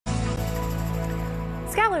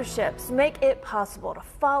Scholarships make it possible to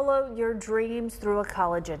follow your dreams through a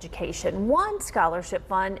college education. One scholarship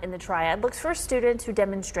fund in the Triad looks for students who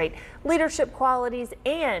demonstrate leadership qualities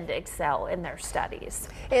and excel in their studies.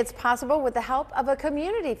 It's possible with the help of a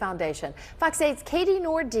community foundation. Fox 8's Katie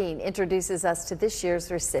Nordine introduces us to this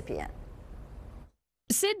year's recipient.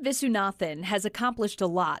 Sid Viswanathan has accomplished a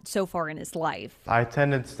lot so far in his life. I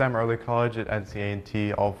attended STEM early college at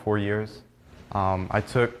NCA&T all 4 years. I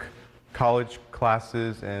took college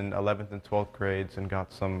classes in 11th and 12th grades and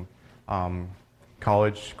got some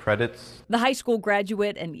college credits. The high school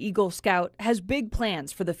graduate and Eagle Scout has big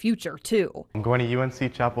plans for the future, too. I'm going to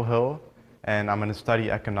UNC Chapel Hill, and I'm going to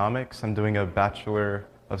study economics. I'm doing a Bachelor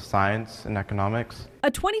of Science in Economics. A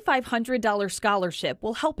 $2,500 scholarship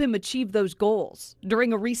will help him achieve those goals.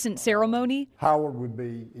 During a recent ceremony, Howard would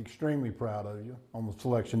be extremely proud of you on the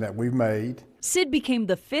selection that we've made. Sid became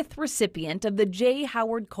the 5th recipient of the J.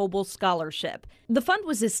 Howard Coble Scholarship. The fund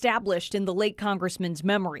was established in the late Congressman's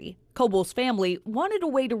memory. Coble's family wanted a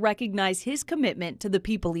way to recognize his commitment to the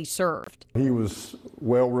people he served. He was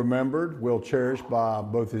well remembered, well cherished by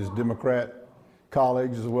both his Democrat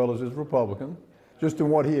colleagues as well as his Republican. Just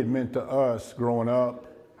in what he had meant to us growing up,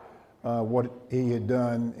 what he had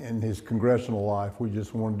done in his congressional life, we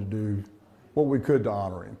just wanted to do what we could to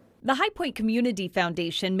honor him. The High Point Community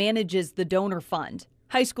Foundation manages the donor fund.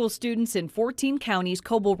 High school students in 14 counties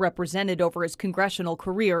Coble represented over his congressional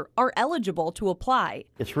career are eligible to apply.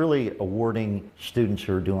 It's really awarding students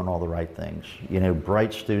who are doing all the right things. You know,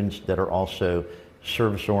 bright students that are also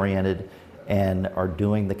service-oriented and are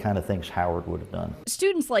doing the kind of things Howard would have done.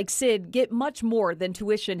 Students like Sid get much more than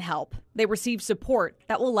tuition help. They receive support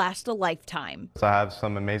that will last a lifetime. So I have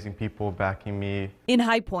some amazing people backing me. In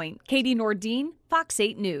High Point, Katie Nordine, Fox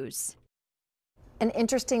 8 News. An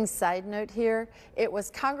interesting side note here, it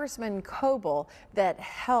was Congressman Coble that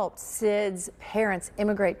helped Sid's parents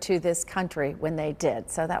immigrate to this country when they did.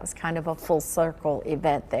 So that was kind of a full circle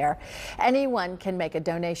event there. Anyone can make a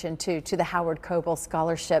donation to the Howard Coble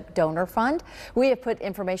Scholarship Donor Fund. We have put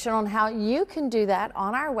information on how you can do that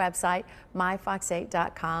on our website,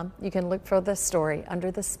 myfox8.com. You can look for the story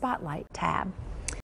under the Spotlight tab.